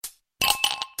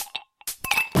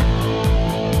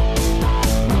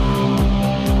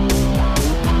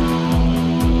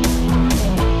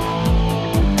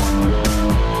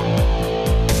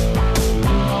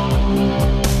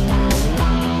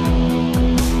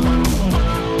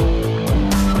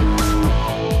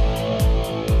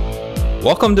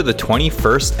Welcome to the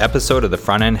 21st episode of the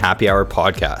Front End Happy Hour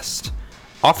podcast.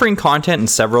 Offering content in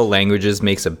several languages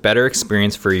makes a better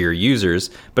experience for your users,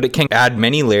 but it can add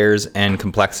many layers and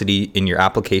complexity in your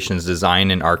application's design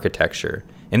and architecture.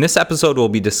 In this episode, we'll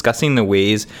be discussing the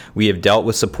ways we have dealt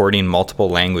with supporting multiple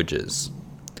languages.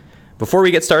 Before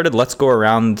we get started, let's go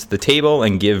around the table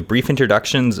and give brief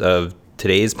introductions of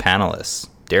today's panelists.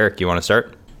 Derek, you want to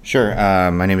start? Sure.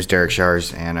 My name is Derek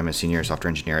Shars, and I'm a senior software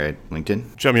engineer at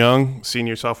LinkedIn. Jim Young,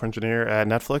 senior software engineer at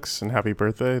Netflix, and happy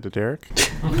birthday to Derek.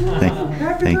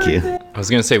 Thank you. I was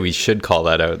going to say we should call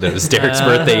that out. It was Derek's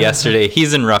birthday yesterday.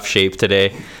 He's in rough shape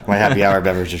today. My happy hour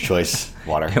beverage of choice,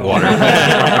 water.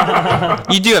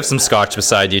 You do have some scotch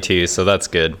beside you too, so that's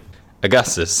good.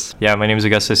 Augustus. Yeah, my name is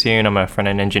Augustus Yoon. I'm a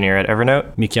front-end engineer at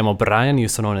Evernote. Mi chiamo Brian, io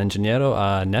sono un ingegnere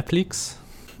a Netflix.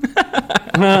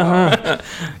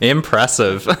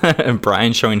 Impressive.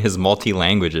 Brian showing his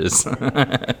multi-languages.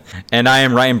 And I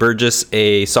am Ryan Burgess,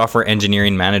 a software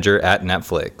engineering manager at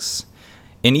Netflix.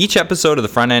 In each episode of the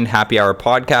Front End Happy Hour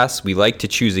podcast, we like to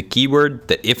choose a keyword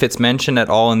that if it's mentioned at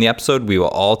all in the episode, we will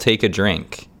all take a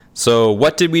drink. So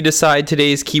what did we decide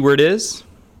today's keyword is?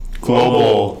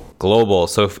 Global. Global.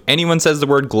 So if anyone says the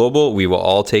word global, we will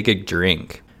all take a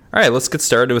drink. All right, let's get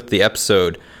started with the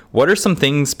episode. What are some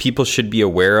things people should be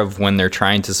aware of when they're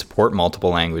trying to support multiple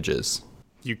languages?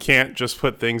 You can't just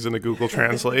put things into Google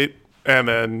Translate and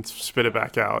then spit it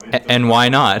back out. And why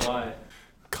not?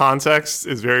 Context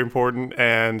is very important,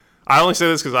 and I only say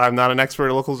this because I'm not an expert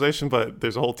at localization, but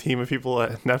there's a whole team of people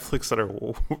at Netflix that are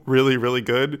really, really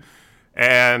good.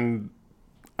 And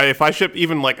if I ship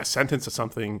even like a sentence of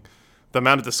something, the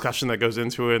amount of discussion that goes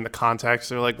into it and the context,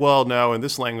 they're like, well, no, in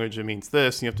this language it means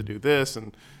this, and you have to do this,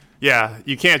 and yeah,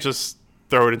 you can't just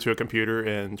throw it into a computer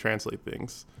and translate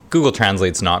things. Google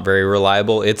Translate's not very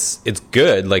reliable. It's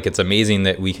good. Like, it's amazing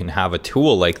that we can have a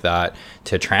tool like that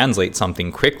to translate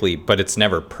something quickly, but it's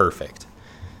never perfect.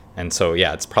 And so,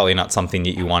 yeah, it's probably not something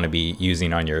that you want to be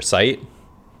using on your site.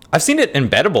 I've seen it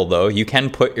embeddable, though. You can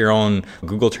put your own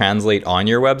Google Translate on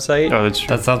your website. Oh, that's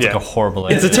true. That sounds like a horrible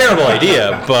idea. It's a terrible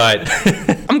idea, but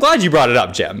I'm glad you brought it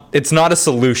up, Jem. It's not a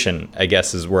solution, I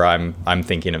guess, is where I'm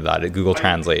thinking of that. Google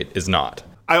Translate is not.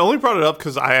 I only brought it up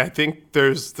because I think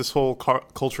there's this whole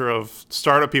culture of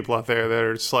startup people out there that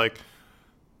are just like,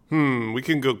 we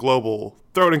can go global.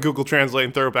 Throw it in Google Translate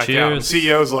and throw it back out. And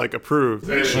CEO's like, approved.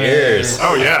 Cheers.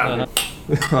 Oh, yeah.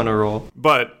 On a roll.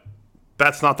 But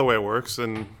that's not the way it works.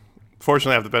 And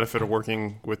fortunately, I have the benefit of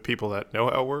working with people that know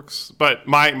how it works. But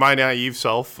my naive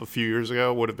self a few years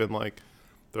ago would have been like,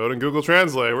 throw it in Google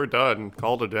Translate. We're done.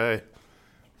 Call it a day.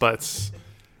 But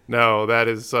no, that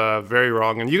is very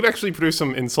wrong. And you can actually produce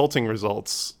some insulting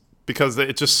results because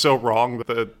it's just so wrong that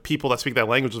the people that speak that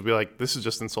language will be like, this is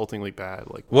just insultingly bad.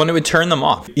 Like, well, and it would turn them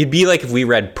off. It'd be like if we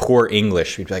read poor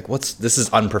English, we'd be like, this is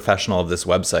unprofessional of this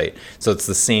website. So it's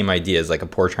the same idea as like a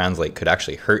poor translate could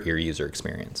actually hurt your user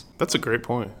experience. that's a great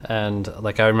point. And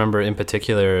like I remember in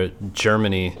particular,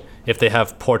 Germany, if they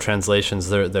have poor translations,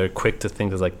 they're quick to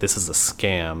think of like, this is a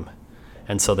scam.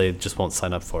 And so they just won't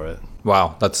sign up for it.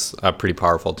 Wow, that's pretty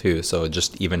powerful too. So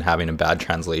just even having a bad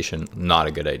translation, not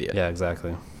a good idea. Yeah,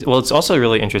 exactly. Well, it's also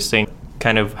really interesting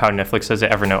kind of how Netflix does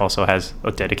it. Evernote also has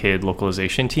a dedicated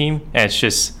localization team. And it's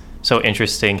just so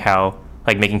interesting how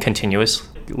like making continuous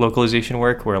localization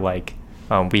work where like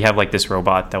we have like this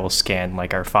robot that will scan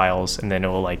like our files and then it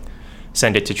will like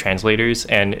send it to translators.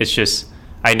 And it's just,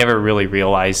 I never really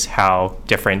realized how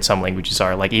different some languages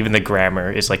are. Like even the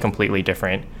grammar is like completely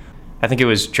different. I think it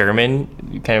was German,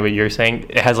 kind of what you're saying.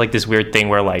 It has like this weird thing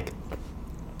where like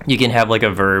you can have like a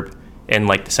verb in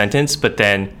like the sentence, but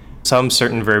then some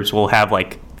certain verbs will have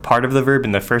like part of the verb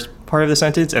in the first part of the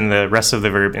sentence and the rest of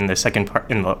the verb in the second part,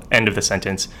 in the end of the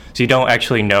sentence. So you don't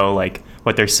actually know like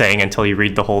what they're saying until you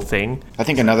read the whole thing. I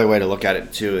think another way to look at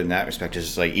it, too, in that respect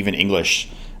is like even English.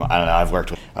 I don't know, I've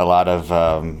worked with a lot of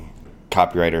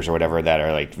copywriters or whatever that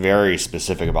are like very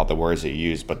specific about the words that you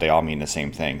use, but they all mean the same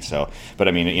thing. So, but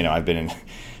I mean, you know, I've been in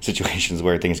situations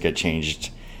where things get changed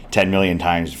 10 million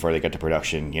times before they get to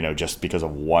production, you know, just because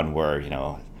of one word, you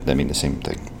know, that mean the same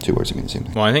thing. Two words that mean the same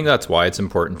thing. Well, I think that's why it's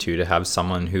important too to have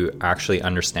someone who actually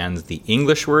understands the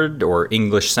English word or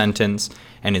English sentence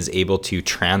and is able to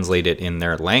translate it in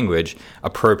their language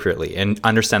appropriately and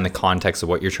understand the context of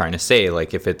what you're trying to say.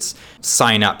 Like if it's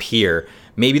sign up here,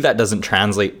 maybe that doesn't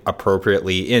translate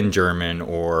appropriately in German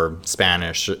or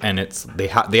Spanish, and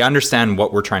they understand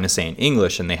what we're trying to say in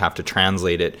English, and they have to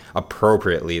translate it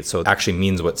appropriately so it actually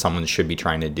means what someone should be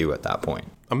trying to do at that point.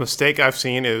 A mistake I've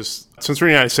seen is, since we're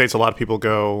in the United States, a lot of people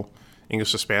go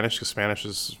English to Spanish because Spanish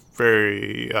is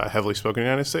very heavily spoken in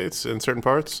the United States in certain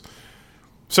parts.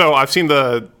 So I've seen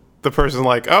the the person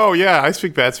like, oh yeah, I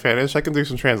speak bad Spanish, I can do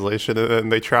some translation, and then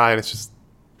they try and it's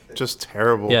just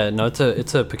terrible. Yeah, no,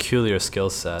 it's a peculiar skill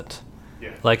set.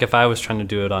 Yeah. Like if I was trying to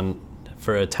do it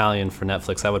for Italian for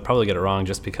Netflix, I would probably get it wrong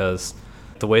just because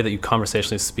the way that you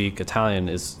conversationally speak Italian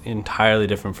is entirely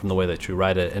different from the way that you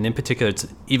write it. And in particular, it's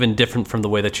even different from the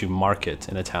way that you market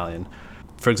in Italian.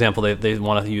 For example, they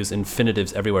want to use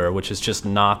infinitives everywhere, which is just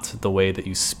not the way that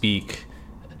you speak,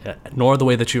 nor the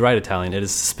way that you write Italian. It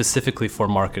is specifically for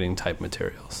marketing type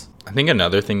materials. I think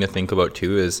another thing to think about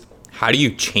too is how do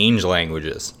you change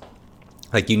languages?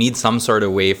 Like you need some sort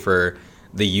of way for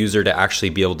the user to actually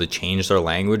be able to change their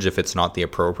language if it's not the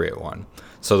appropriate one.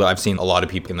 So I've seen a lot of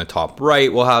people in the top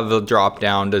right will have a drop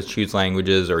down to choose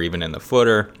languages, or even in the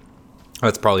footer.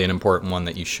 That's probably an important one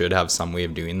that you should have some way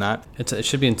of doing that. It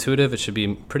should be intuitive. It should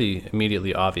be pretty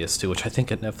immediately obvious too, which I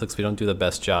think at Netflix we don't do the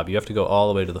best job. You have to go all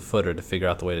the way to the footer to figure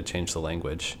out the way to change the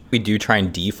language. We do try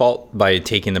and default by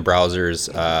taking the browser's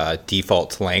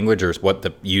default language, or what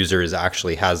the user is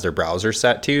actually has their browser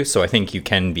set to. So I think you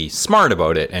can be smart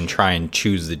about it and try and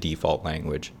choose the default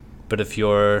language. But if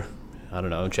your, I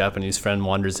don't know, Japanese friend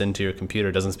wanders into your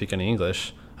computer, doesn't speak any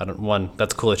English,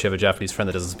 that's cool that you have a Japanese friend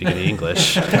that doesn't speak any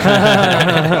English.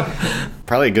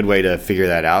 Probably a good way to figure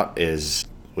that out is,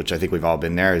 which I think we've all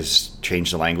been there, is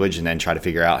change the language and then try to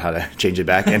figure out how to change it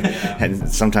back. And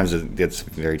sometimes it gets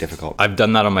very difficult. I've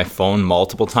done that on my phone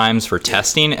multiple times for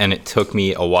testing, and it took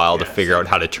me a while to figure out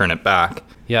how to turn it back.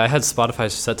 Yeah, I had Spotify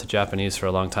set to Japanese for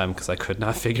a long time because I could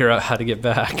not figure out how to get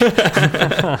back.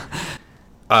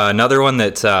 Another one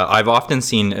that I've often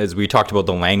seen is, we talked about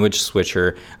the language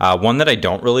switcher. One that I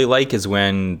don't really like is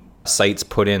when sites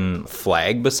put in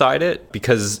flag beside it,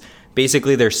 because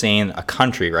basically they're saying a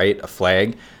country, right? A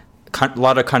flag. A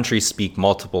lot of countries speak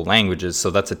multiple languages, so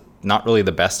that's not really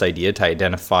the best idea to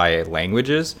identify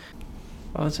languages.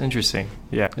 Oh, that's interesting.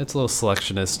 Yeah. It's a little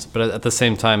selectionist, but at the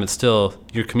same time, it's still,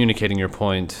 you're communicating your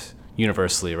point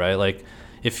universally, right? Like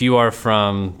if you are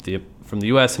from the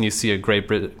US and you see a Great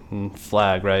Britain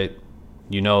flag, right?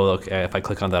 You know, okay, if I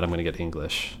click on that, I'm going to get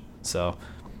English. So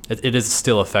it is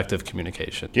still effective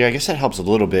communication. Yeah, I guess that helps a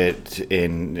little bit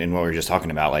in what we were just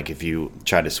talking about. Like if you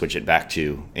try to switch it back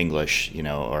to English,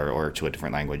 or to a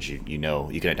different language, you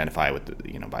can identify with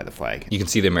by the flag. You can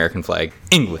see the American flag,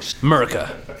 English, America.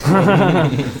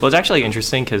 Well, it's actually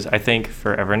interesting because I think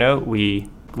for Evernote,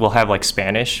 we'll have like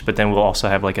Spanish, but then we'll also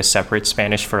have like a separate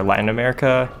Spanish for Latin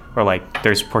America, or like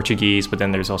there's Portuguese, but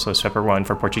then there's also a separate one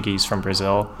for Portuguese from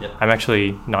Brazil. Yep. I'm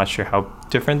actually not sure how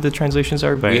different the translations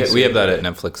are, but we have that at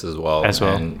Netflix as well.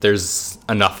 Well. And there's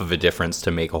enough of a difference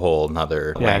to make a whole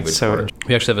another language so for it.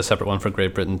 We actually have a separate one for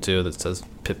Great Britain too that says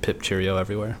pip pip cheerio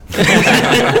everywhere.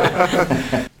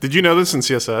 Did you know this in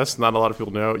CSS? Not a lot of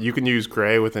people know. You can use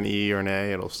gray with an E or an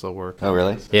A, it'll still work. Oh,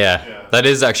 really? Yeah, that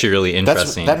is actually really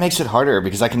interesting. That makes it harder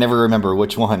because I can never remember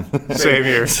which one. Same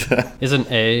here. Isn't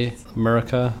A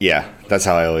America? Yeah, that's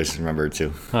how I always remember it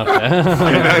too. Okay. I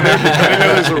didn't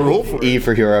know there's a rule for it. E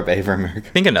for Europe, A for America. I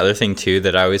think another thing too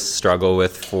that I always struggle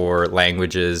with for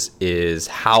languages is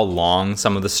how long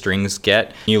some of the strings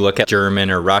get. You look at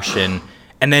German or Russian,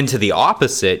 and then to the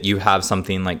opposite, you have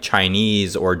something like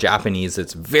Chinese or Japanese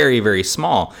that's very, very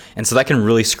small. And so that can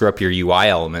really screw up your UI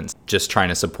elements. Just trying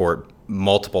to support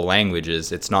multiple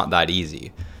languages, it's not that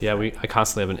easy. Yeah, I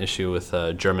constantly have an issue with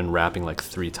German wrapping like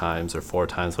 3 times or 4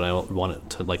 times when I want it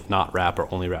to like not wrap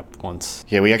or only wrap once.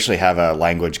 Yeah, we actually have a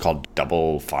language called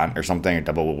double font or something, or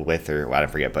double width, or I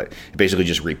forget, but it basically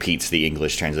just repeats the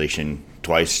English translation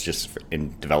twice, just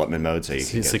in development mode. So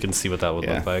you can see what that would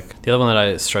look like. The other one that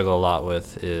I struggle a lot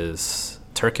with is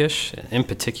Turkish, in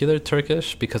particular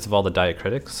Turkish, because of all the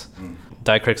diacritics.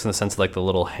 Diacritics in the sense of like the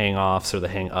little hang-offs or the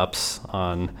hang-ups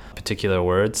on particular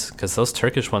words, because those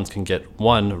Turkish ones can get,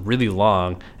 1, really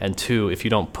long, and 2, if you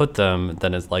don't put them,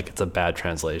 then it's a bad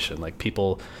translation. Like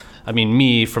people,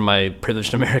 me, from my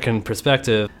privileged American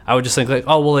perspective, I would just think like,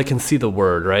 oh, well, they can see the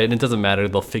word, right? And it doesn't matter,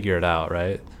 they'll figure it out,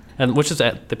 right? And which is,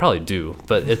 they probably do,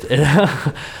 but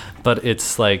but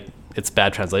it's like, it's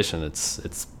bad translation.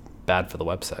 It's bad for the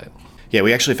website. Yeah,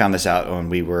 we actually found this out when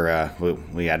we were,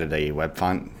 we added a web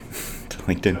font to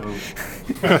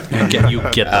LinkedIn. You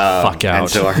get the fuck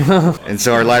out. And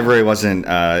so our library wasn't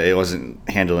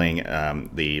handling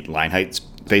the line height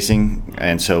spacing,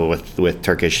 and so with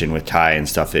Turkish and with Thai and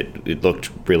stuff, it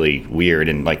looked really weird,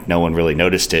 and like no one really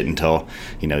noticed it until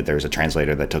there was a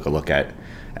translator that took a look at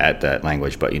that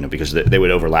language, but because they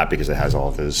would overlap because it has all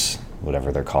of those,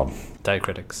 whatever they're called,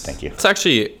 diacritics. Thank you. It's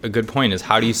actually a good point, is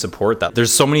how do you support that?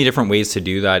 There's so many different ways to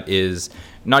do that, is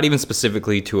not even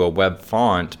specifically to a web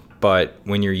font, but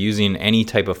when you're using any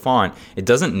type of font, it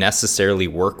doesn't necessarily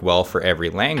work well for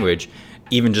every language.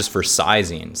 even just for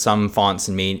sizing, some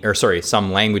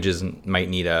some languages might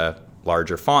need a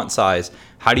larger font size.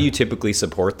 How do you typically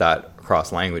support that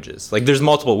across languages? Like, there's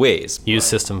multiple ways. Use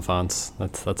system fonts.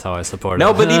 That's how I support it.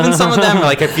 No, but even some of them,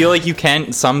 like, I feel like you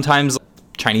can sometimes.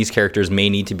 Chinese characters may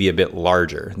need to be a bit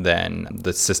larger than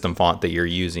the system font that you're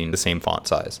using, the same font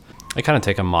size. I kind of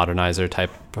take a modernizer type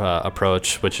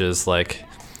approach, which is like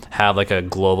have like a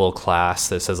global class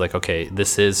that says like, okay,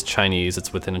 this is Chinese,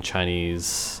 it's within a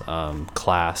Chinese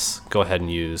class. Go ahead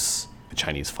and use a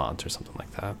Chinese font or something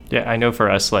like that. Yeah, I know for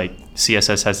us, like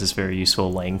CSS has this very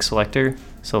useful lang selector.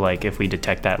 So like if we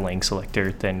detect that lang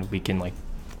selector, then we can like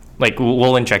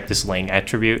we'll inject this lang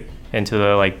attribute into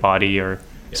the like body or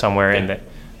somewhere,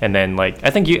 and then like I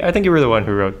think you were the one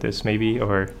who wrote this, maybe,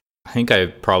 or I think I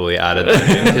probably added that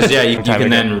in because you can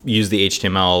then use the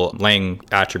HTML lang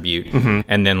attribute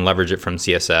and then leverage it from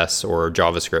CSS or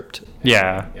JavaScript.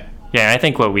 Yeah, I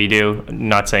think what we do,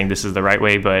 not saying this is the right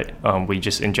way, but we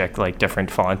just inject like different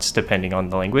fonts depending on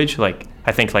the language. Like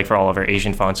I think like for all of our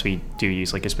Asian fonts, we do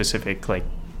use like a specific like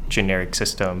generic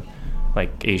system, like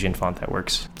Asian font that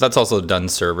works. That's also done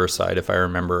server side, if I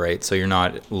remember right. So you're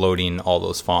not loading all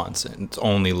those fonts. It's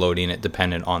only loading it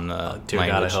dependent on the Dear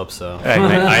language. God, I hope so.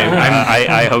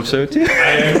 I hope so too.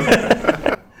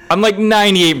 I'm like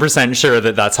 98% sure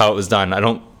that that's how it was done. I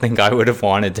don't think I would have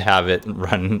wanted to have it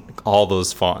run all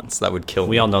those fonts. That would kill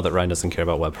me. We all know that Ryan doesn't care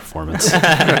about web performance.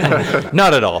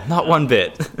 Not at all. Not one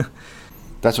bit.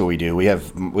 That's what we do. We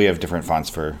have different fonts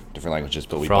for different languages,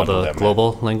 but we For all bundle the them.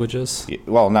 global languages.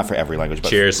 Well, not for every language, but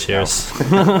Cheers. Cheers.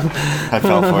 I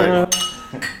fell for it.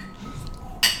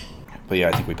 But yeah,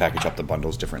 I think we package up the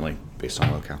bundles differently based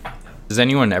on locale. Does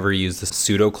anyone ever use the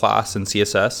pseudo class in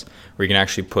CSS where you can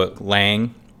actually put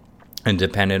lang and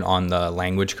dependent on the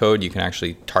language code, you can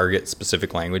actually target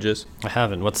specific languages? I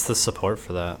haven't. What's the support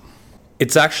for that?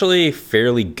 It's actually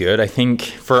fairly good. I think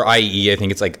for IE, I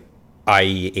think it's like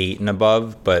IE 8 and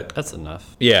above, but That's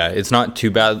enough. yeah, it's not too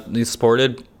badly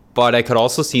supported. But I could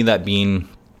also see that being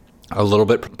a little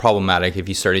bit problematic if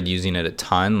you started using it a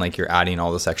ton, like you're adding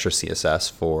all this extra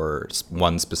CSS for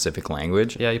one specific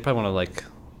language. Yeah, you probably want to like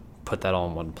put that all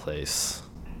in one place.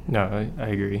 No, I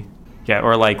agree. Yeah,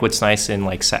 or like what's nice in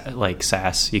like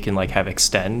Sass, you can like have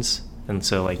extends, and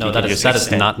so like No, you that can is just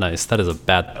extend. not nice. That is a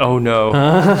bad. Oh no!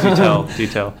 Do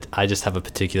tell. I just have a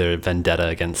particular vendetta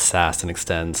against Sass and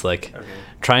extends. Like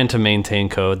trying to maintain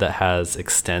code that has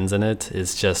extends in it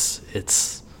is just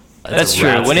it's That's a true.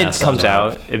 rat's When it nest comes on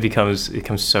out, it becomes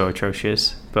so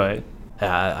atrocious. But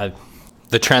yeah,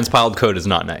 The transpiled code is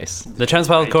not nice. the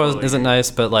transpiled code totally isn't nice,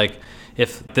 but like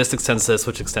if this extends this,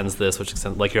 which extends this, which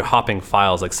extends, like you're hopping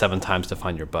files like 7 times to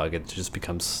find your bug, it just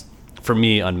becomes, for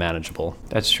me, unmanageable.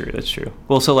 that's true.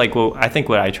 Well, so like, I think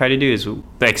what I try to do is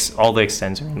all the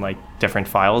extends are in like different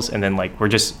files, and then like we're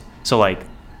just so like,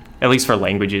 at least for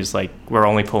languages, like we're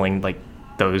only pulling like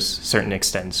those certain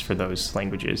extends for those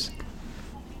languages.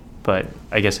 But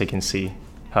I guess I can see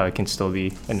how it can still be.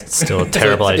 Still a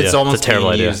terrible idea. It's almost a terrible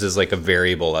being idea. used as like a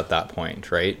variable at that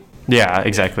point, right? Yeah,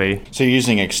 exactly. So you're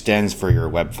using extends for your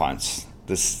web fonts.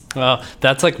 This. Well,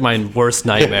 that's like my worst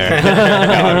nightmare. No,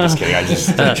 I'm just kidding. I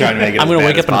just trying to make it. I'm going to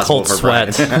wake up in a cold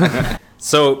sweat.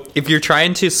 So if you're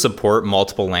trying to support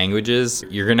multiple languages,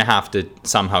 you're going to have to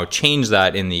somehow change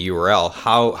that in the URL.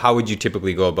 How would you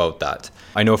typically go about that?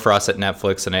 I know for us at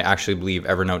Netflix, and I actually believe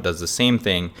Evernote does the same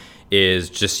thing, is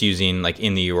just using like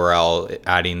in the URL,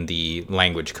 adding the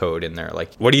language code in there.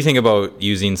 Like, what do you think about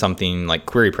using something like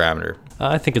query parameter?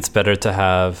 I think it's better to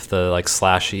have the like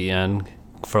 /en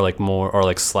for like more, or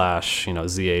like /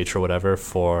 ZH or whatever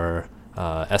for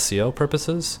SEO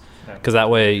purposes. Because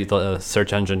that way the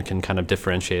search engine can kind of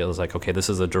differentiate. It's like, okay, this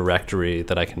is a directory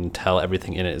that I can tell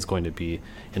everything in it is going to be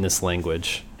in this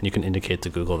language. And you can indicate to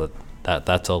Google that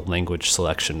that's a language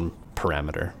selection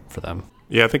parameter for them.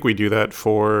 Yeah, I think we do that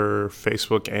for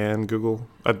Facebook and Google.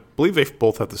 I believe they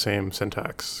both have the same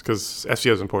syntax because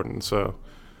SEO is important. So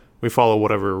we follow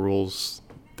whatever rules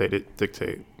they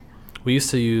dictate. We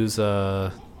used to use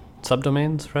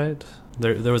subdomains, right?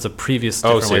 There was a previous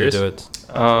different way to serious? do it.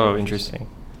 Oh, interesting.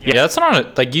 Yeah, that's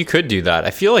not like you could do that. I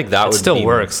feel like that It would still be,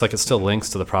 works. Like it still links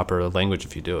to the proper language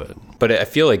if you do it. but I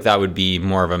feel like that would be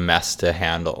more of a mess to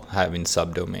handle, having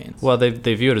subdomains. Well, they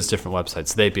view it as different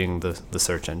websites. They being the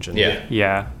search engine.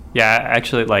 Yeah.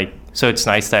 Actually, like, so it's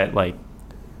nice that like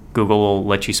Google will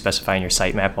let you specify in your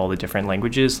sitemap all the different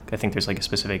languages. I think there's like a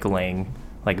specific lang,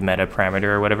 like meta parameter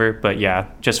or whatever. But yeah,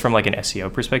 just from like an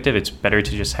SEO perspective, it's better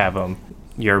to just have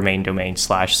your main domain /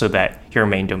 so that your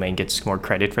main domain gets more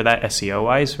credit for that SEO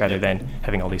wise, rather than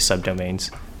having all these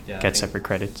subdomains get separate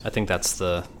credits. I think that's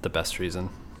the best reason.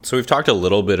 So we've talked a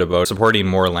little bit about supporting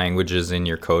more languages in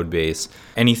your code base.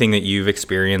 Anything that you've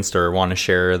experienced or want to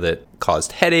share that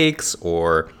caused headaches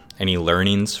or any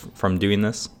learnings from doing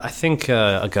this? I think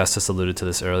Augustus alluded to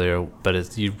this earlier,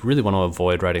 but you really want to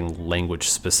avoid writing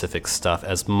language-specific stuff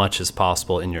as much as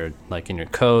possible in your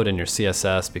code and your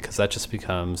CSS, because that just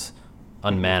becomes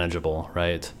unmanageable,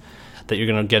 right? That you're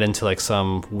going to get into like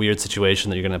some weird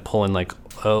situation that you're going to pull in like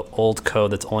old code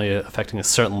that's only affecting a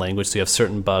certain language, so you have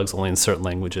certain bugs only in certain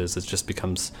languages. It just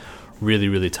becomes really,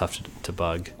 really tough to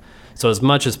bug. So as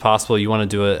much as possible, you want to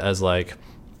do it as like,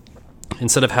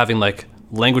 instead of having like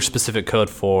language-specific code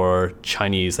for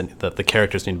Chinese and that the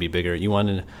characters need to be bigger, you want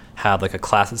to have like a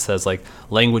class that says like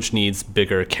language needs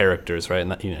bigger characters, right?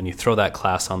 And, and you throw that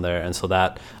class on there, and so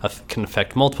that can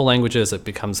affect multiple languages. It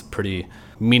becomes pretty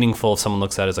meaningful if someone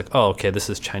looks at it as like, oh, okay, this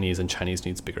is Chinese and Chinese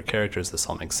needs bigger characters. This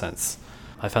all makes sense.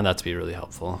 I found that to be really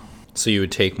helpful. So you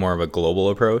would take more of a global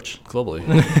approach? Globally.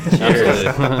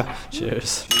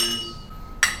 Cheers.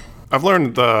 I've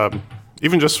learned,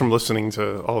 even just from listening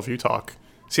to all of you talk,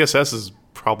 CSS is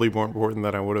probably more important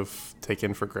than I would have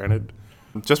taken for granted.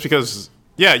 Just because,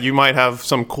 yeah, you might have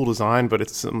some cool design, but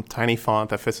it's some tiny font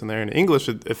that fits in there. In English,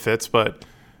 it fits, but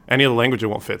any other language it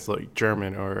won't fit, like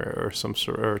German or some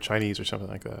sort, or Chinese or something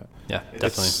like that. Yeah,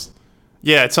 definitely.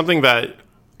 It's something that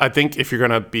I think if you're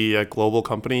gonna be a global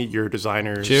company, your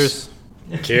designers. Cheers.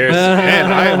 Cheers.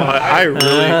 Man, I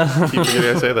really keep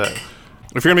forgetting to say that.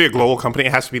 If you're gonna be a global company,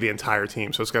 it has to be the entire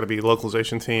team. So it's got to be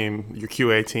localization team, your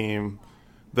QA team,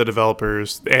 the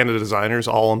developers, and the designers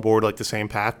all on board like the same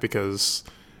path, because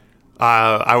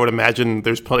I would imagine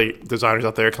there's plenty of designers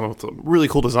out there coming up with a really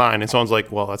cool design, and someone's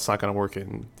like, well, that's not going to work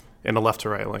in a left to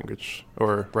right language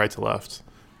or right to left,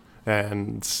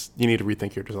 and you need to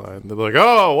rethink your design. They'll be like,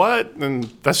 oh, what? And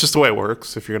that's just the way it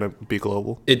works if you're going to be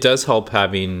global. It does help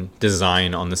having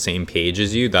design on the same page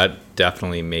as you. That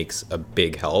definitely makes a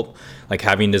big help. Like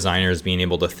having designers being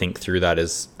able to think through that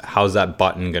is, how's that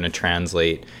button going to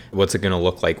translate? What's it going to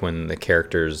look like when the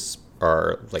characters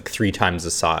are like 3 times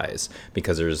the size,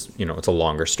 because there's, it's a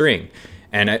longer string.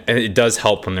 And it does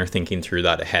help when they're thinking through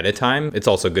that ahead of time. It's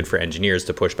also good for engineers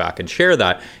to push back and share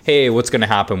that. Hey, what's going to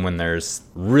happen when there's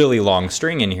really long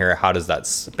string in here? How does that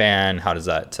span? How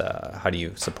do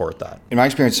you support that? In my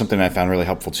experience, something I found really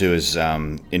helpful too is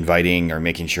inviting or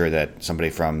making sure that somebody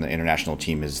from the international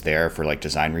team is there for like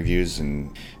design reviews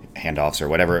and handoffs or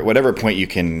whatever point you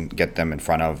can get them in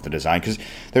front of the design, because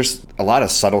there's a lot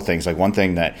of subtle things. Like one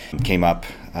thing that came up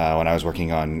when I was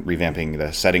working on revamping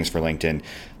the settings for LinkedIn,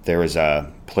 there was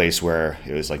a place where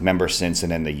it was like member since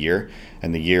and then the year,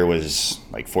 and the year was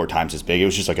like 4 times as big. It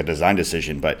was just like a design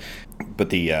decision, but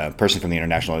the person from the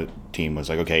international team was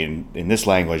like, okay, in this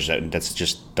language that's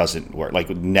just doesn't work, like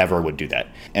never would do that.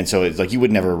 And so it's like you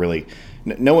would never really,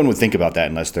 no one would think about that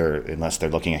unless they're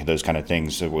looking at those kind of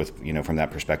things with from that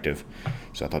perspective.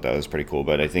 So I thought that was pretty cool.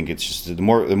 But I think it's just the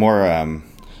more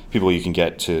people you can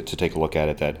get to take a look at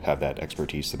it that have that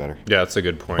expertise, the better. Yeah, that's a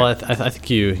good point. Well, I think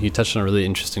you touched on a really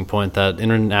interesting point, that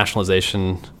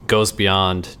internationalization goes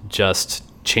beyond just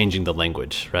changing the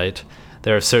language, right?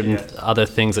 There are certain other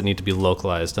things that need to be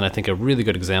localized. And I think a really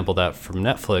good example of that from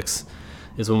Netflix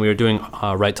is when we were doing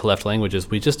right to left languages,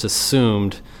 we just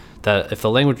assumed that if the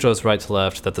language goes right to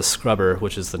left, that the scrubber,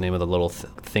 which is the name of the little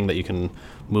thing that you can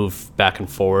move back and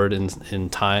forward in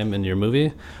time in your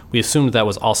movie, we assumed that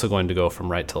was also going to go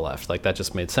from right to left. Like that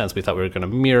just made sense. We thought we were going to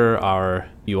mirror our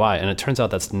UI, and it turns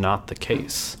out that's not the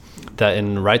case. That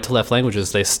in right to left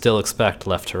languages, they still expect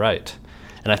left to right.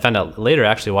 And I found out later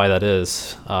actually why that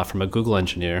is from a Google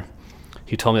engineer.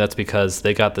 He told me that's because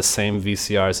they got the same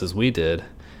VCRs as we did,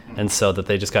 and so that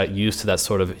they just got used to that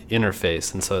sort of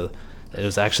interface. And so it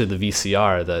was actually the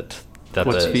VCR that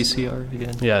What's VCR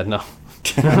again? Yeah, no.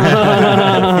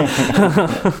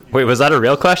 Wait, was that a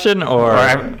real question or?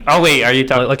 Wait, are you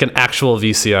talking like an actual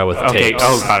VCR with tapes?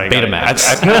 Oh, got it.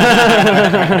 Betamax.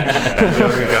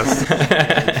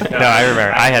 No, I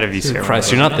remember. I had a VCR.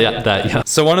 Christ, you're not that young.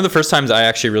 So one of the first times I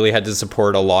actually really had to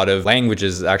support a lot of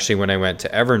languages actually when I went to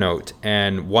Evernote,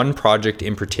 and one project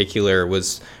in particular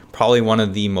was probably one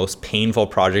of the most painful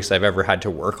projects I've ever had to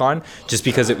work on, just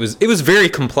because it was very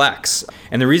complex.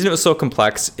 And the reason it was so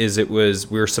complex is we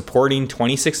were supporting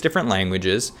 26 different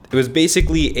languages. It was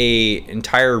basically a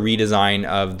entire redesign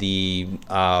of the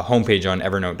homepage on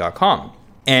Evernote.com.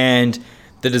 And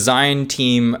the design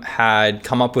team had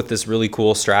come up with this really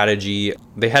cool strategy.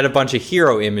 They had a bunch of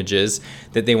hero images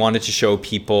that they wanted to show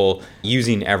people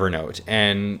using Evernote.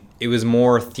 And it was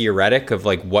more theoretic of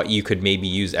like what you could maybe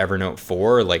use Evernote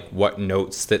for, like what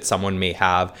notes that someone may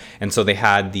have. And so they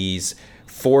had these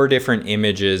 4 different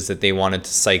images that they wanted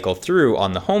to cycle through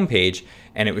on the homepage,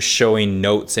 and it was showing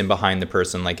notes in behind the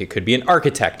person. Like it could be an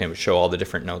architect, and it would show all the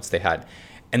different notes they had.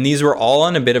 And these were all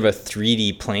on a bit of a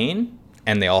 3D plane,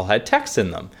 and they all had text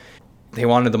in them. They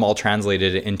wanted them all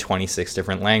translated in 26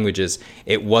 different languages.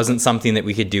 It wasn't something that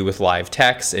we could do with live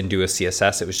text and do a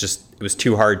CSS. It was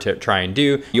too hard to try and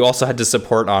do. You also had to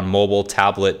support on mobile,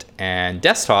 tablet, and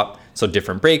desktop, so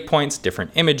different breakpoints,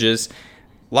 different images.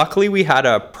 Luckily, we had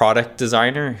a product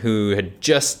designer who had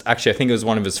just, actually, I think it was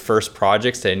one of his first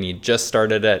projects, and he just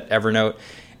started at Evernote.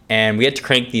 And we had to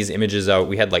crank these images out.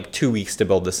 We had like 2 weeks to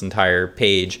build this entire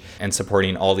page and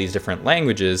supporting all these different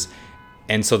languages.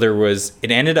 And so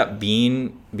it ended up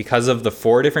being, because of the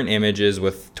 4 different images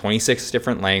with 26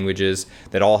 different languages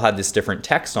that all had this different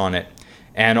text on it,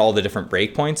 and all the different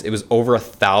breakpoints, it was over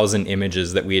 1,000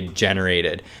 images that we had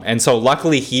generated. And so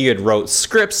luckily he had wrote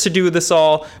scripts to do this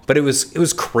all, but it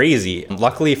was crazy. And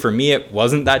luckily for me, it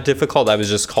wasn't that difficult. I was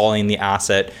just calling the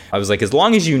asset. I was like, as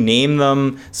long as you name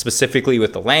them specifically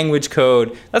with the language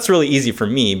code, that's really easy for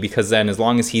me, because then as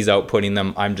long as he's outputting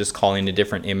them, I'm just calling a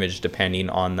different image depending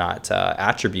on that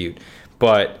attribute.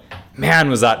 But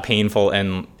man, was that painful,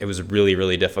 and it was really,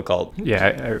 really difficult. Yeah,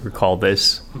 I recall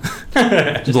this.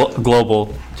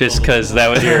 Global, just because that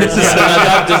was yours.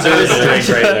 That deserves a drink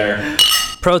right there.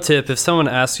 Pro tip, if someone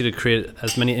asks you to create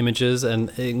as many images and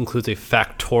it includes a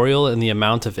factorial in the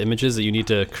amount of images that you need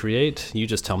to create, you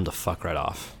just tell them to fuck right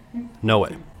off. No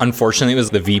way. Unfortunately, it was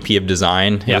the VP of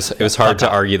design. Yeah. It was hard to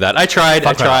argue that. I tried.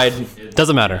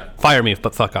 Doesn't matter. Fire me,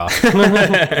 but fuck off.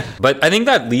 But I think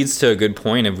that leads to a good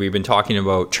point. If we've been talking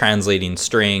about translating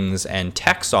strings and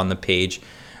text on the page,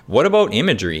 what about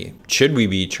imagery? Should we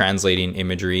be translating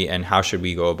imagery, and how should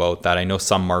we go about that? I know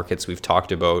some markets we've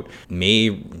talked about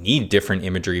may need different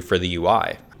imagery for the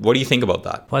UI. What do you think about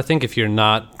that? Well, I think if you're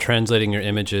not translating your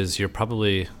images, you're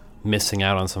probably missing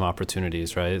out on some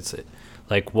opportunities, right? It's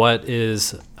like, what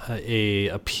is a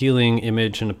appealing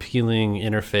image and appealing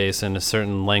interface in a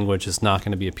certain language is not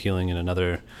going to be appealing in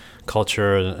another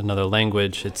culture, another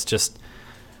language. It's just,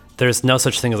 there's no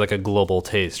such thing as like a global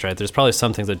taste, right? There's probably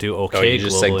some things that do okay. Oh, you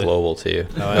just said globally. global too.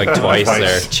 Like twice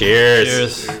there.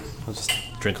 Cheers. I'll just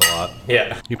drink a lot.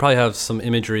 Yeah. You probably have some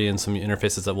imagery and some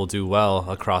interfaces that will do well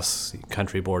across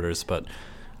country borders, but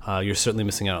you're certainly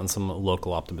missing out on some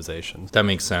local optimizations. That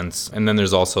makes sense. And then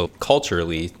there's also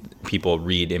culturally, people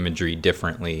read imagery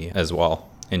differently as well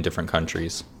in different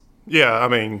countries. Yeah, I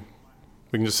mean,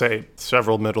 we can just say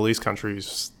several Middle East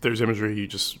countries, there's imagery you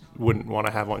just wouldn't want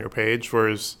to have on your page,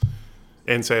 whereas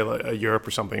in, say, like Europe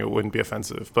or something, it wouldn't be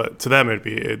offensive. But to them, it'd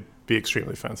be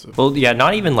extremely offensive. Well, yeah,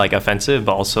 not even like offensive,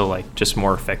 but also like just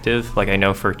more effective. Like I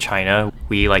know for China,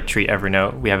 we like treat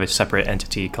Evernote, we have a separate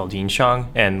entity called Yinshang,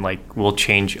 and like we'll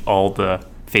change all the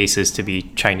faces to be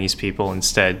Chinese people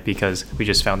instead, because we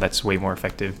just found that's way more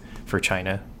effective for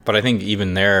China. But I think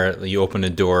even there, you open a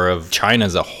door of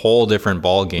China's a whole different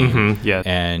ballgame. Yeah.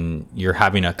 And you're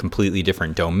having a completely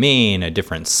different domain, a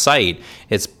different site.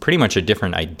 It's pretty much a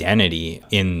different identity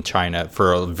in China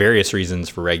for various reasons,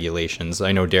 for regulations.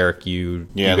 I know, Derek, you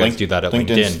guys do that at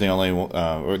LinkedIn's LinkedIn. the only,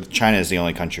 or China is the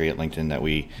only country at LinkedIn that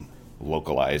we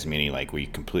localize, meaning like we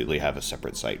completely have a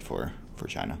separate site for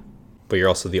China. But you're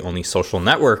also the only social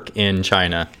network in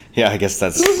China. Yeah, I guess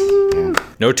that's... Yeah.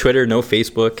 No Twitter, no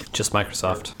Facebook. Just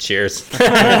Microsoft. Cheers.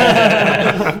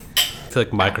 I feel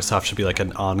like Microsoft should be like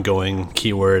an ongoing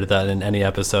keyword that in any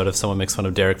episode, if someone makes fun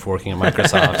of Derek for working at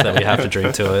Microsoft, that we have to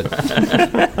drink to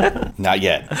it. Not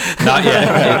yet. Not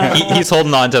yet. He's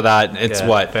holding on to that. It's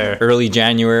fair. Early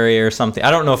January or something.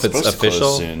 I don't know if it's Supposed to close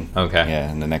official. soon. Okay.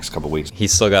 Yeah, in the next couple weeks.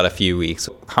 He's still got a few weeks.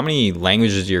 How many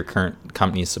languages do your current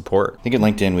company support? I think at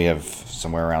LinkedIn we have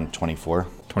somewhere around 24.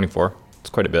 24? It's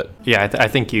quite a bit. Yeah, I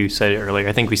think you said it earlier.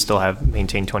 I think we still have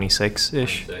maintained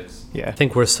 26-ish. Yeah. I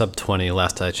think we're sub 20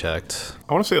 last I checked.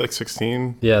 I want to say like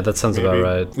 16. Yeah, that sounds Maybe. about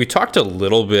right. We talked a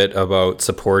little bit about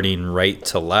supporting right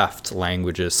to left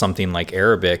languages, something like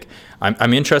Arabic.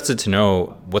 I'm interested to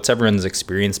know what's everyone's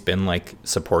experience been like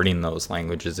supporting those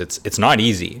languages. It's not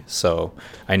easy. So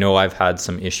I know I've had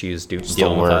some issues dealing with that.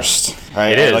 Worst.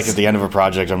 Right? It is. Like at the end of a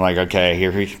project, I'm like, okay,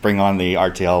 here we bring on the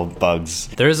RTL bugs.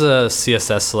 There's a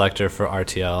CSS selector for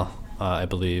RTL, I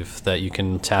believe, that you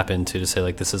can tap into to say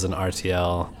like this is an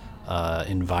RTL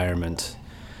environment.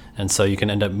 And so you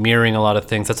can end up mirroring a lot of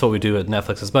things. That's what we do at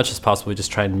Netflix. As much as possible, we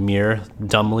just try and mirror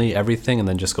dumbly everything and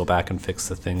then just go back and fix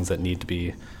the things that need to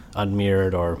be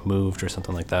unmirrored or moved or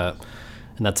something like that.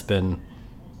 And that's been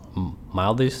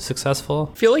mildly successful.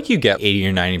 I feel like you get 80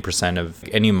 or 90% of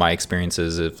any of my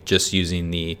experiences of just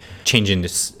using the changing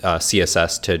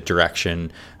CSS to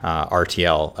direction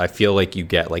RTL. I feel like you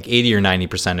get like 80 or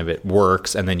 90% of it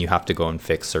works, and then you have to go and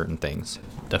fix certain things.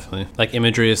 Definitely. Like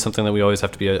imagery is something that we always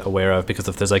have to be aware of, because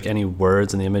if there's like any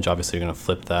words in the image, obviously you're going to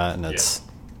flip that, and it's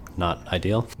not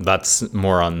ideal. That's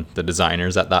more on the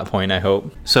designers at that point, I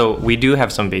hope. So we do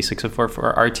have some basics for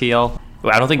RTL.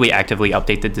 I don't think we actively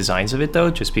update the designs of it though,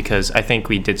 just because I think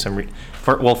we did some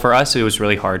for us it was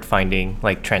really hard finding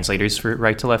like translators for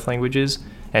right to left languages,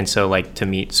 and so like to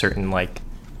meet certain like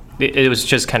it was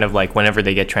just kind of like whenever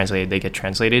they get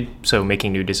translated. So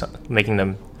making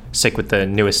them stick with the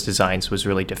newest designs was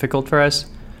really difficult for us.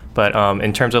 But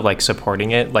in terms of like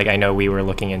supporting it, like I know we were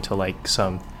looking into like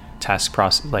some task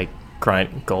process, like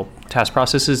grunt gulp task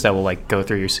processes that will like go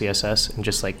through your CSS and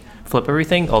just like flip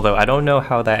everything. Although I don't know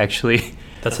how that actually.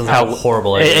 That sounds like a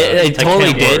horrible idea. It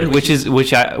totally did, which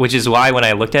is why when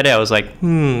I looked at it, I was like,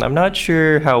 I'm not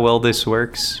sure how well this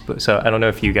works. But so I don't know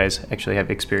if you guys actually have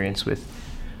experience with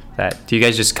that. Do you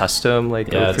guys just custom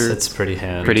like go through? It's pretty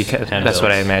hand. That's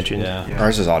what I imagined. Yeah.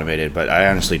 Ours is automated, but I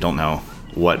honestly don't know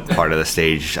what part of the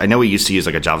stage. I know we used to use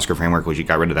like a JavaScript framework, which you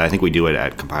got rid of that. I think we do it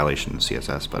at compilation in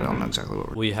CSS, but I don't know exactly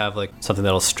what We have like something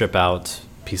that'll strip out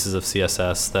pieces of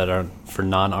CSS that are for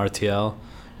non-RTL,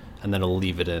 and then it'll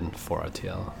leave it in for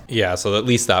RTL. Yeah, so at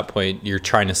least that point, you're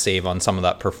trying to save on some of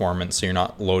that performance, so you're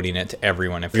not loading it to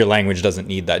everyone. If your language doesn't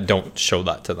need that, don't show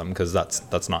that to them, because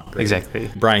that's not great. Exactly.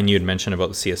 Brian, you had mentioned about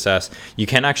the CSS. You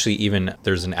can actually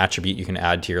there's an attribute you can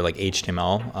add to your like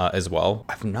HTML as well.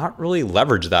 I've not really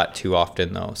leveraged that too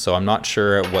often though, so I'm not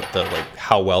sure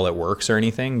how well it works or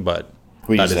anything, but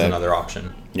that is another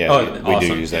option. Yeah, we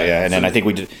do use that. Yeah, and then I think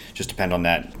we just depend on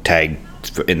that tag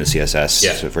in the CSS.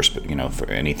 Yeah. So for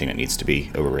anything that needs to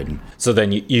be overridden. So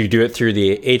then you do it through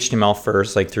the HTML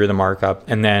first, like through the markup,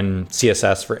 and then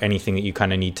CSS for anything that you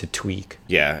kind of need to tweak.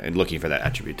 Yeah, and looking for that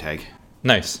attribute tag.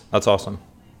 Nice. That's awesome.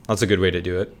 That's a good way to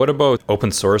do it. What about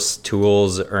open source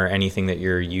tools or anything that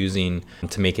you're using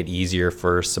to make it easier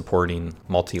for supporting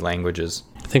multi-languages?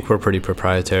 I think we're pretty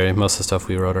proprietary. Most of the stuff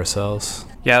we wrote ourselves.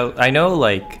 Yeah, I know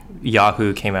like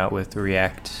Yahoo came out with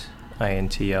React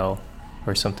INTL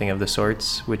or something of the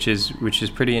sorts, which is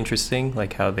pretty interesting,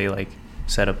 like how they like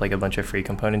set up like a bunch of free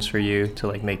components for you to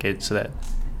like make it so that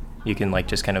you can like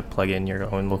just kind of plug in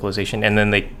your own localization, and then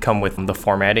they come with the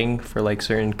formatting for like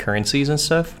certain currencies and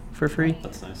stuff for free.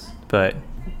 That's nice. But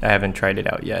I haven't tried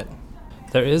it out yet.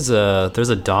 There's a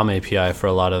DOM API for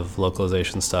a lot of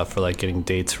localization stuff, for like getting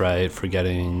dates right, for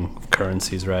getting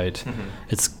currencies right. Mm-hmm.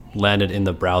 It's landed in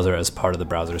the browser as part of the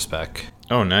browser spec.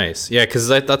 Oh, nice. Yeah, because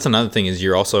that's another thing is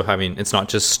you're also it's not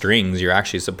just strings, you're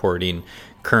actually supporting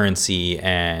currency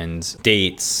and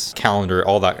dates, calendar,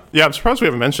 all that. Yeah, I'm surprised we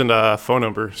haven't mentioned phone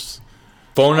numbers.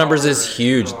 Phone numbers is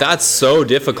huge. That's so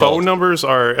difficult. Phone numbers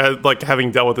are, like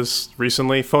having dealt with this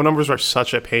recently, phone numbers are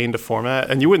such a pain to format,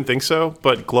 and you wouldn't think so,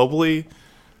 but globally,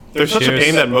 they're such a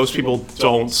pain that most people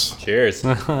don't. Cheers.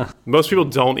 Most people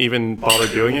don't even bother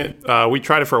doing it. We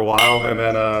tried it for a while, and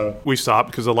then we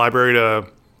stopped because the library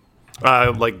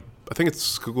I think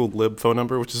it's Google Lib phone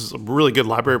number, which is a really good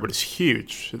library, but it's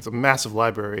huge. It's a massive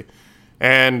library.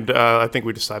 And I think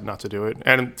we decided not to do it.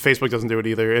 And Facebook doesn't do it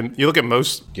either. And you look at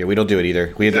most. Yeah, we don't do it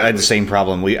either. I had the same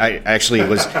problem. I actually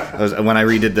was when I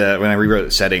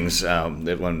rewrote settings,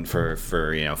 that one for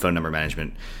phone number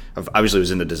management. Obviously, it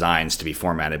was in the designs to be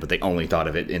formatted, but they only thought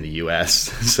of it in the U.S.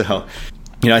 So,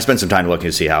 I spent some time looking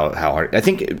to see how hard. I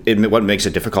think what makes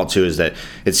it difficult too is that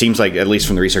it seems like, at least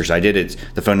from the research I did,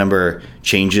 the phone number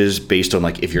changes based on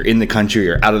like if you're in the country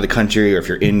or out of the country, or if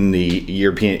you're in the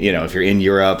European, if you're in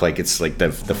Europe, like it's like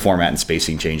the format and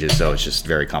spacing changes. So it's just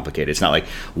very complicated. It's not like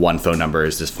one phone number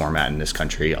is this format in this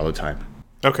country all the time.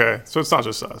 Okay, so it's not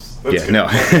just us. That's no.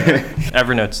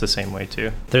 Evernote's the same way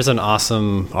too. There's an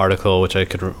awesome article which I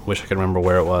wish I could remember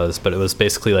where it was, but it was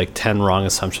basically like 10 wrong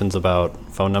assumptions about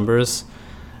phone numbers.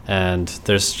 And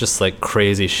there's just like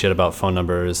crazy shit about phone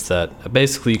numbers that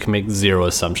basically you can make zero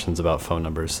assumptions about phone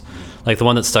numbers. Like the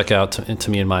one that stuck out to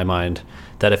me in my mind,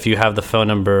 that if you have the phone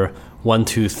number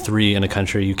 123 in a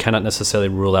country, you cannot necessarily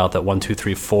rule out that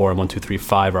 1234 and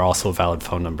 1235 are also valid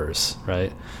phone numbers,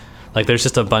 right? Like there's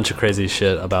just a bunch of crazy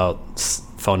shit about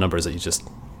phone numbers that you just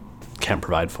can't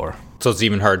provide for. So it's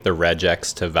even hard the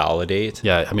regex to validate.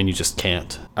 Yeah, I mean, you just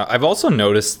can't. I've also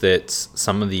noticed that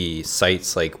some of the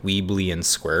sites like Weebly and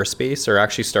Squarespace are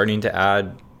actually starting to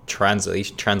add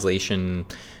translation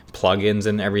plugins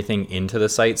and everything into the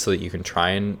site so that you can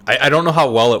try and... I don't know how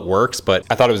well it works, but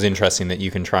I thought it was interesting that you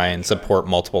can try and support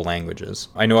multiple languages.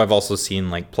 I know I've also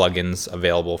seen like plugins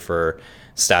available for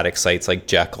static sites like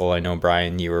Jekyll. I know,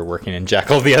 Brian, you were working in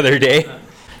Jekyll the other day.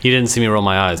 You didn't see me roll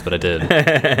my eyes, but I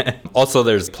did. Also,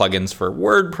 there's plugins for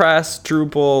WordPress,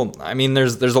 Drupal. I mean,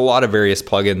 there's a lot of various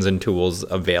plugins and tools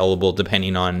available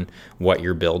depending on what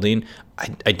you're building.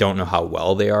 I don't know how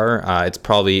well they are.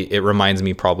 It reminds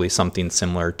me probably something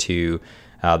similar to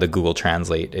the Google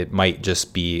Translate. It might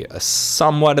just be a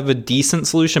somewhat of a decent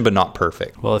solution, but not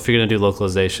perfect. Well, if you're going to do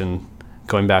localization,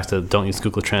 going back to don't use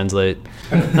Google Translate,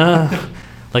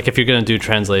 like if you're going to do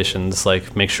translations,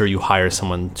 like make sure you hire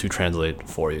someone to translate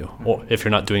for you. Or if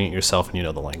you're not doing it yourself and you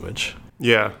know the language.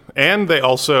 Yeah. And they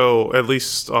also, at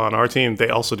least on our team, they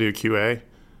also do QA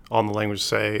on the language,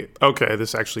 say, okay,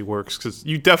 this actually works. Because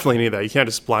you definitely need that. You can't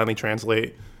just blindly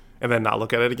translate and then not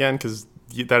look at it again, because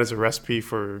that is a recipe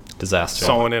for Disaster.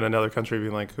 someone in another country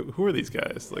being like, who are these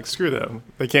guys? Like, screw them.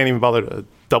 They can't even bother to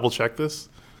double check this.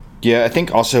 Yeah, I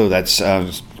think also that's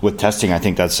with testing. I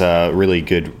think that's a really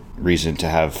good reason to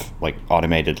have like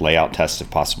automated layout tests if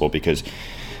possible, because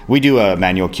we do a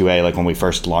manual QA like when we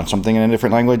first launch something in a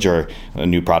different language or a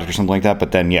new product or something like that.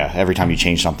 But then every time you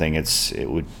change something, it's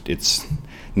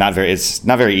not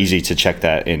very easy to check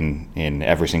that in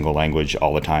every single language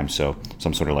all the time. So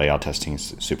some sort of layout testing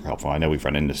is super helpful. I know we've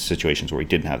run into situations where we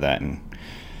didn't have that and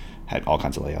had all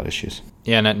kinds of layout issues.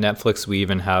 Yeah, and at Netflix, we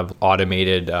even have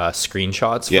automated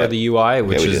screenshots for the UI,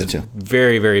 which is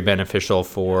very, very beneficial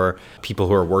for people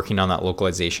who are working on that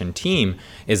localization team,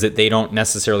 is that they don't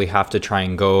necessarily have to try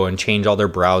and go and change all their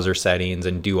browser settings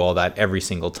and do all that every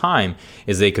single time,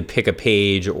 is they could pick a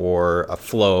page or a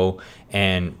flow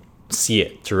and see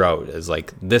it throughout as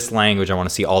like, this language, I want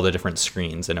to see all the different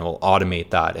screens, and it will automate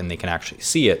that, and they can actually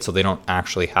see it, so they don't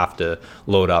actually have to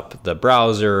load up the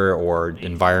browser or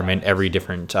environment every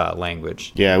different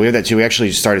language. Yeah, we have that too. We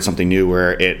actually started something new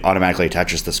where it automatically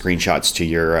attaches the screenshots to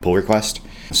your pull request,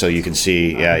 so you can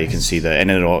see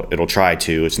and it'll try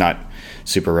to, it's not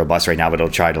super robust right now, but it'll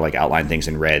try to like outline things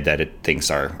in red that it thinks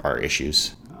are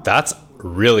issues. That's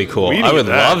really cool. We I would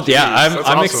need that. love. Jeez, I'm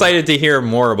awesome. excited to hear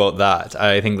more about that.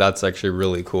 I think that's actually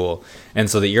really cool. And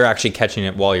so that you're actually catching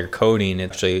it while you're coding,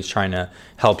 it's actually trying to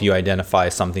help you identify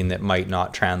something that might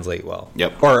not translate well.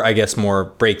 Yep. Or I guess more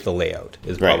break the layout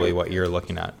is probably what you're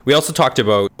looking at. We also talked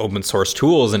about open source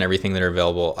tools and everything that are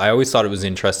available. I always thought it was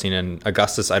interesting. And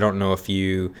Augustus, I don't know if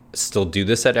you still do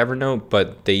this at Evernote,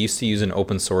 but they used to use an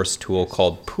open source tool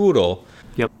called Poodle.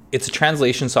 Yep. It's a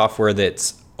translation software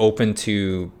that's open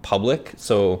to public,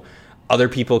 so other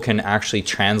people can actually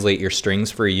translate your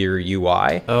strings for your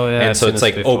UI. Oh yeah, and so it's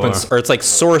like open, or it's like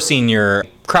crowdsourcing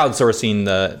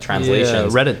the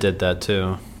translations. Yeah, Reddit did that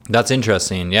too. That's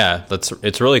interesting. Yeah,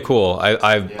 it's really cool.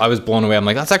 I was blown away. I'm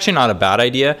like, that's actually not a bad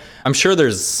idea. I'm sure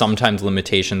there's sometimes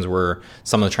limitations where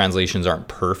some of the translations aren't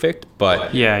perfect,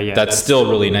 but that's still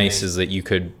really nice. Is that you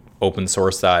could open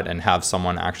source that and have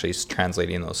someone actually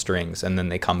translating those strings, and then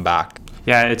they come back.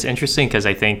 Yeah, it's interesting because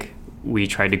I think we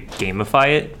try to gamify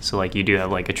it. So like you do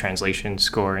have like a translation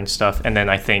score and stuff. And then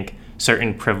I think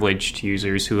certain privileged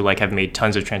users who like have made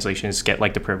tons of translations get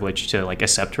like the privilege to like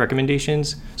accept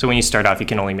recommendations. So when you start off, you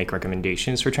can only make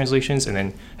recommendations for translations, and then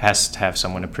it has to have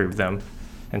someone approve them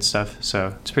and stuff.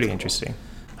 So it's pretty interesting.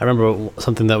 I remember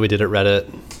something that we did at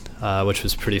Reddit, which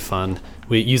was pretty fun.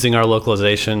 Using our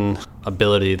localization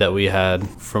ability that we had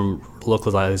from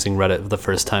localizing Reddit the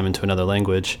first time into another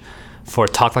language. For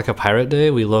Talk Like a Pirate Day,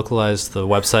 we localized the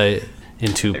website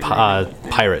into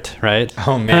pirate, right?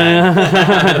 Oh man,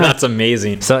 that's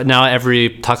amazing. So now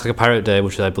every Talk Like a Pirate Day,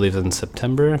 which I believe is in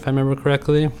September, if I remember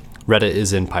correctly, Reddit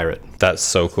is in pirate. That's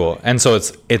so cool. And so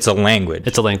it's a language.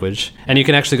 It's a language, and you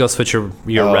can actually go switch your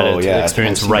Reddit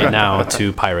experience right now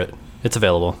to pirate. It's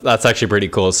available. That's actually pretty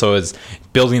cool. So it's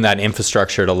building that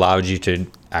infrastructure. It allowed you to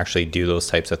actually do those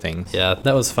types of things. Yeah,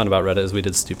 that was fun about Reddit, is we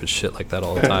did stupid shit like that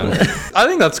all the time. I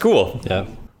think that's cool. Yeah.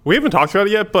 We haven't talked about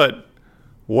it yet, but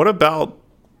what about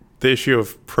the issue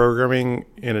of programming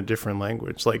in a different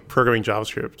language, like programming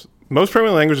JavaScript? Most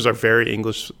programming languages are very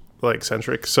English like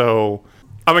centric. So,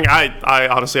 I mean, I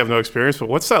honestly have no experience, but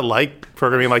what's that like,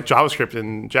 programming like JavaScript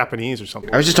in Japanese or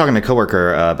something? I was just talking to a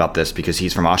coworker about this because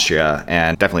he's from Austria,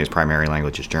 and definitely his primary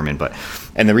language is German.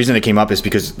 And the reason it came up is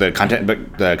because the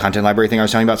content library thing I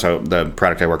was telling you about. So the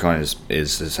product I work on is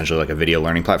essentially like a video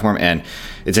learning platform, and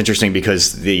it's interesting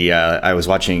because I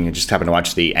just happened to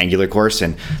watch the Angular course,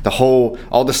 and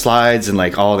all the slides and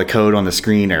like all the code on the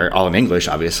screen are all in English,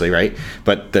 obviously, right?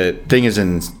 But the thing is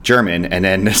in German, and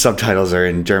then the subtitles are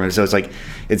in German. So it's like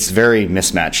it's very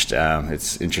mismatched.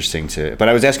 It's interesting but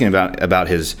I was asking about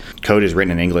his code is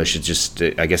written in English. It's just,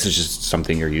 I guess it's just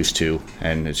something you're used to,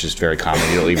 and it's just very common.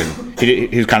 You don't even,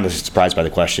 he was kind of surprised by the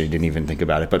question. He didn't even think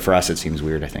about it, but for us it seems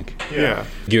weird, I think. Yeah.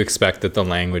 Do you expect that the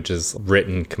language is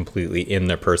written completely in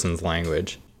the person's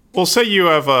language? Well, say you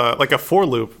have like a for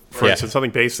loop, for Yeah. instance,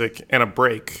 something basic, and a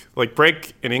break. Like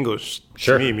break in English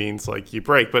Sure. to me means like you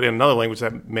break, but in another language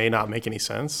that may not make any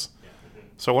sense.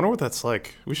 So I wonder what that's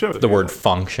like. We should have The word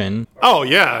function. Oh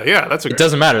yeah, that's a It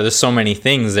doesn't matter. There's so many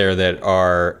things there that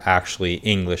are actually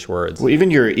English words. Well,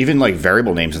 even like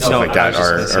variable names and stuff like I that was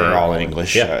just gonna say, are all in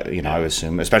English. Yeah. I would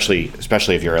assume, especially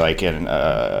if you're like in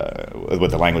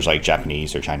with a language like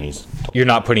Japanese or Chinese. You're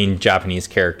not putting Japanese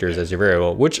characters as your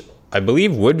variable, which I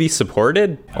believe would be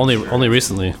supported, Only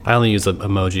recently. I only use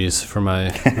emojis for my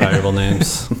variable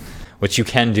names. which you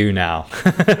can do now.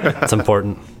 That's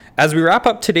important. As we wrap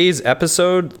up today's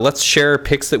episode, let's share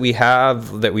picks that we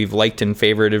have that we've liked and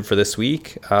favorited for this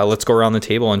week. Let's go around the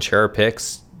table and share our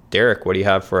picks. Derek, what do you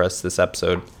have for us this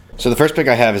episode? So the first pick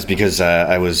I have is because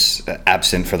I was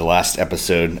absent for the last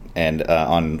episode, and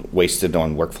on Wasted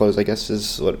on Workflows, I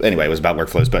guess anyway, it was about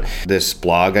workflows. But this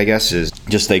blog, I guess, is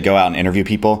just they go out and interview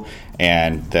people,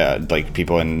 and like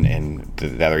people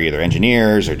that are either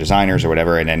engineers or designers or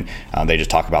whatever, and then they just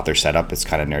talk about their setup. It's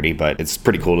kind of nerdy, but it's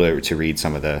pretty cool to read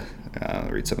some of the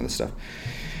stuff.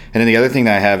 And then the other thing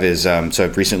that I have is so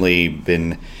I've recently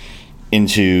been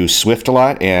into Swift a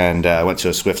lot, and I went to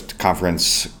a Swift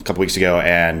conference a couple weeks ago,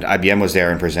 and IBM was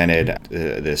there and presented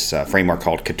this framework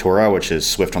called Katura, which is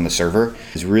Swift on the server.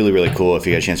 It's really, really cool if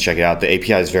you get a chance to check it out. The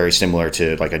API is very similar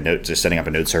to like to setting up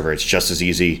a node server. It's just as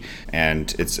easy,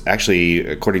 and it's actually,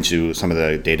 according to some of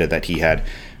the data that he had,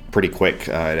 pretty quick.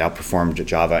 It outperformed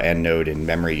Java and Node in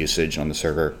memory usage on the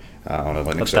server. On a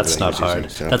Linux server That's that not he was hard.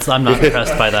 using, so. I'm not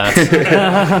impressed by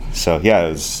that. So yeah,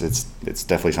 it's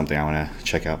definitely something I want to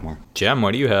check out more. Jem,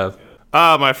 what do you have?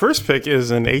 My first pick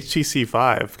is an HTC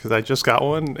Vive because I just got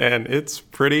one, and it's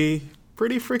pretty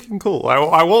freaking cool.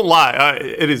 I won't lie,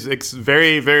 it's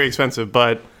very, very expensive,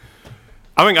 but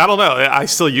I mean, I don't know, I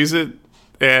still use it,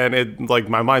 and it like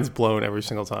my mind's blown every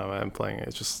single time I'm playing it.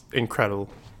 It's just incredible.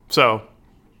 So,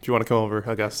 do you want to come over,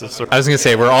 Augustus? I was going to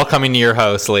say, we're all coming to your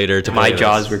house later to My play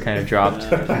jaws this. were kind of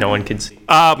dropped. No one could see.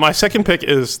 My second pick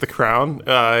is The Crown.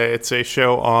 It's a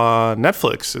show on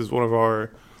Netflix. It's one of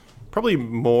our probably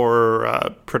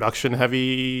more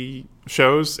production-heavy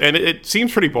shows, and it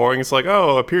seems pretty boring. It's like,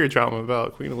 oh, a period drama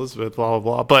about Queen Elizabeth, blah,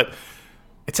 blah, blah. But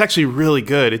it's actually really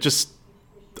good. It just...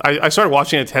 I started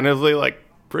watching it tentatively, like,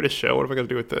 British show, what am I going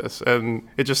to do with this? And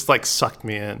it just, like, sucked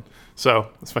me in. So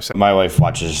that's my second. My wife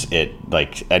watches it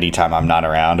like anytime I'm not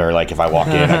around, or like if I walk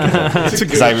in, It's a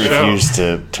because I good show.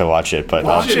 refuse to watch it. But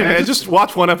Watch it, man. Just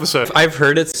watch one episode. I've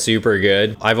heard it's super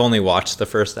good. I've only watched the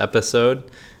first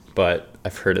episode, but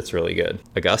I've heard it's really good.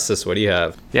 Augustus, what do you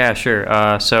have? Yeah,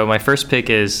 sure. So my first pick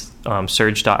is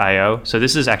Surge.io. So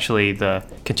this is actually the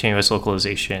continuous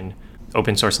localization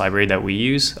open source library that we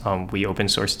use. We open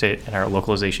sourced it, and our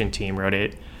localization team wrote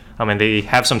it. And they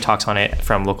have some talks on it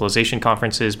from localization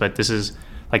conferences, but this is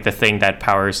like the thing that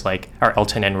powers like our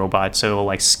L10N robot. So it'll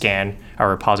like scan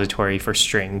our repository for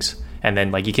strings, and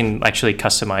then like you can actually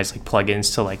customize like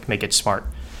plugins to like make it smart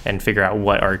and figure out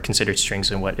what are considered strings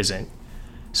and what isn't.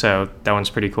 So that one's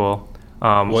pretty cool.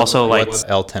 Also, like what's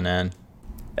L10N?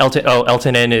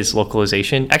 L10N is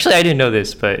localization. Actually, I didn't know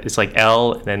this, but it's like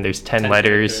L, and then there's 10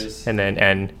 letters, and then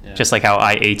N, just like how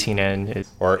I18N is.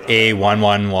 Or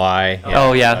A11Y.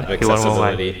 Oh, yeah. of A11Y.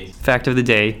 accessibility. Fact of the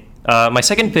day. My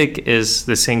second pick is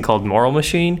this thing called Moral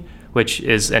Machine, which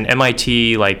is an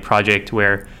MIT like project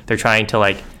where they're trying to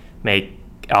like make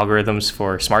algorithms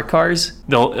for smart cars.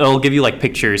 It'll give you like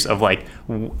pictures of like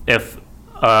if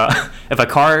a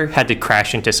car had to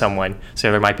crash into someone, so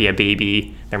there might be a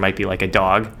baby, there might be like a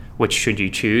dog, which should you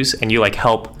choose? And you like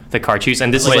help the car choose.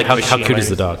 And this is like how machine cute is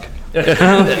the learning. dog?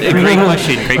 Great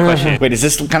question. wait, is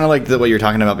this kind of like what you were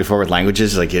talking about before with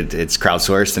languages? Like it's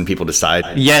crowdsourced and people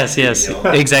decide? Yes,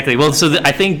 exactly. Well, so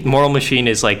I think Moral Machine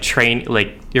is like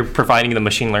you're providing the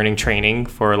machine learning training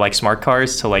for like smart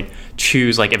cars to like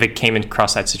choose like if it came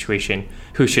across that situation,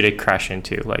 who should it crash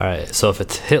into? Like, All right, so if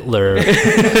it's Hitler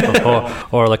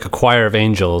or like a choir of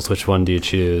angels, which one do you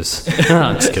choose?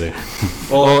 I'm just kidding.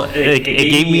 well, it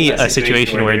gave me a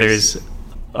situation where there's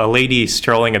a lady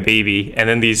strolling a baby, and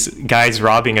then these guys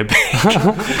robbing a bank.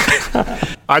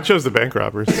 I chose the bank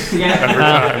robbers every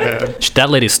time, man. That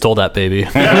lady stole that baby.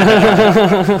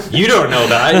 You don't know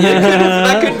that.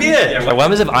 That could be it. What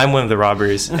happens if I'm one of the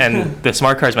robbers and the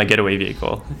smart car is my getaway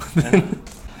vehicle?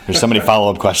 There's so many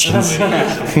follow-up questions.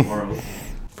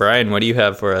 Brian, what do you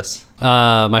have for us?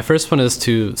 My first one is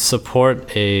to support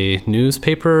a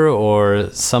newspaper or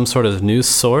some sort of news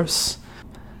source.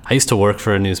 I used to work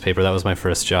for a newspaper. That was my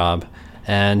first job.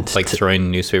 And Like throwing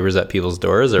newspapers at people's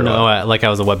doors, or no, what? I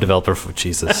was a web developer for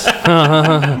Jesus.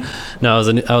 No,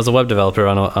 I was a web developer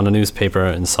on a newspaper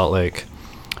in Salt Lake,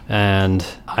 and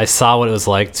I saw what it was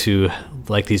like to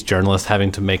these journalists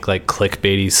having to make like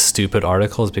clickbaity, stupid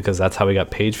articles because that's how we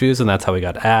got page views and that's how we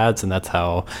got ads and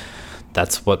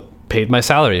that's what paid my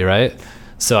salary, right?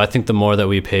 So I think the more that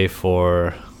we pay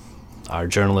for our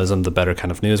journalism, the better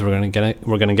kind of news we're gonna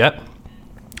get.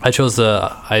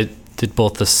 I did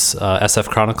both this SF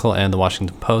Chronicle and the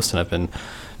Washington Post, and I've been,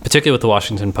 particularly with the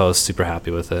Washington Post, super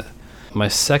happy with it. My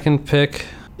second pick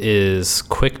is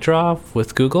QuickDraw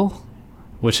with Google,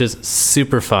 which is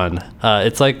super fun.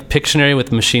 It's like Pictionary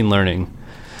with machine learning.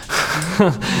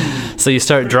 So you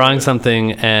start drawing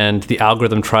something, and the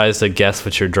algorithm tries to guess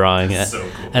what you're drawing,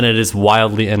 and it is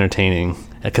wildly entertaining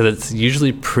because it's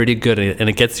usually pretty good, and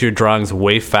it gets your drawings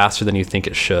way faster than you think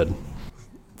it should.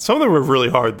 Some of them were really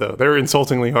hard, though. They were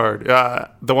insultingly hard.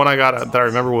 The one I got that I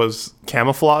remember was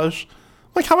camouflage.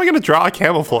 Like, how am I going to draw a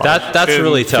camouflage? That's in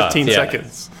really tough. 15 yeah.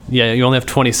 seconds. Yeah, you only have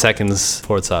 20 seconds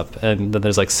before it's up, and then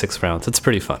there's like 6 rounds. It's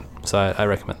pretty fun, so I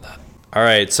recommend that. All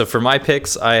right, so for my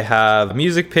picks, I have a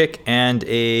music pick and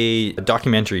a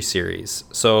documentary series.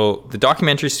 So the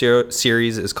documentary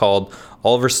series is called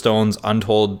Oliver Stone's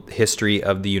Untold History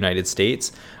of the United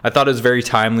States. I thought it was very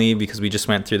timely because we just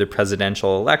went through the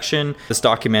presidential election. This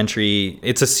documentary,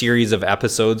 it's a series of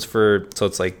episodes so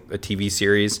it's like a TV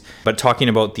series, but talking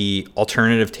about the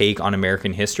alternative take on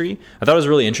American history. I thought it was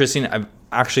really interesting. I've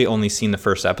actually only seen the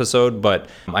first episode, but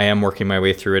I am working my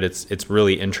way through it. It's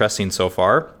really interesting so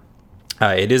far.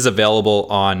 It is available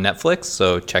on Netflix,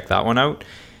 so check that one out.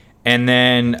 And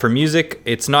then for music,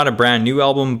 it's not a brand new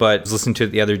album, but I was listening to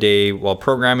it the other day while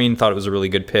programming, thought it was a really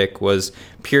good pick, was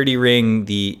Purity Ring,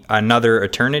 the Another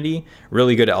Eternity.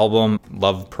 Really good album.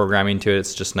 Love programming to it.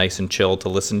 It's just nice and chill to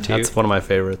listen to. That's one of my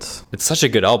favorites. It's such a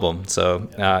good album. So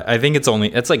I think it's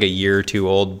like a year or two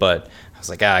old, but I was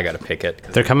like, I got to pick it.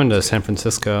 They're coming to San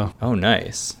Francisco. Oh,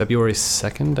 nice. February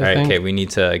 2nd, All right, think. okay, we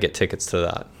need to get tickets to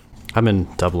that. I'm in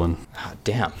Dublin. Oh,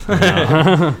 damn.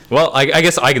 Well, I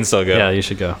guess I can still go. Yeah, you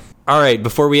should go. All right,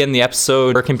 before we end the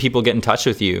episode, where can people get in touch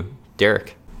with you?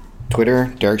 Derek.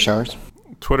 Twitter, Derek Showers.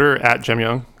 Twitter, at Jem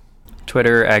Young.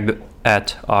 Twitter at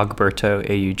Augberto,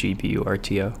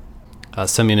 AUGBURTO.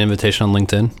 Send me an invitation on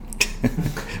LinkedIn.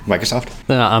 Microsoft.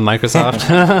 On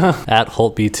Microsoft. At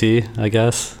HoltBT, I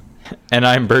guess. And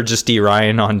I'm Burgess D.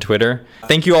 Ryan on Twitter.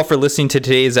 Thank you all for listening to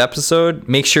today's episode.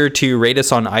 Make sure to rate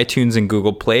us on iTunes and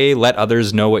Google Play. Let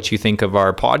others know what you think of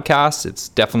our podcast. It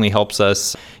definitely helps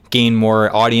us gain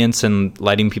more audience and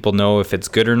letting people know if it's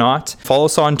good or not. Follow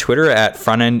us on Twitter at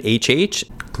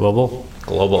FrontEndHH. Global.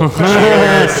 Global.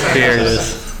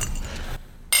 Cheers.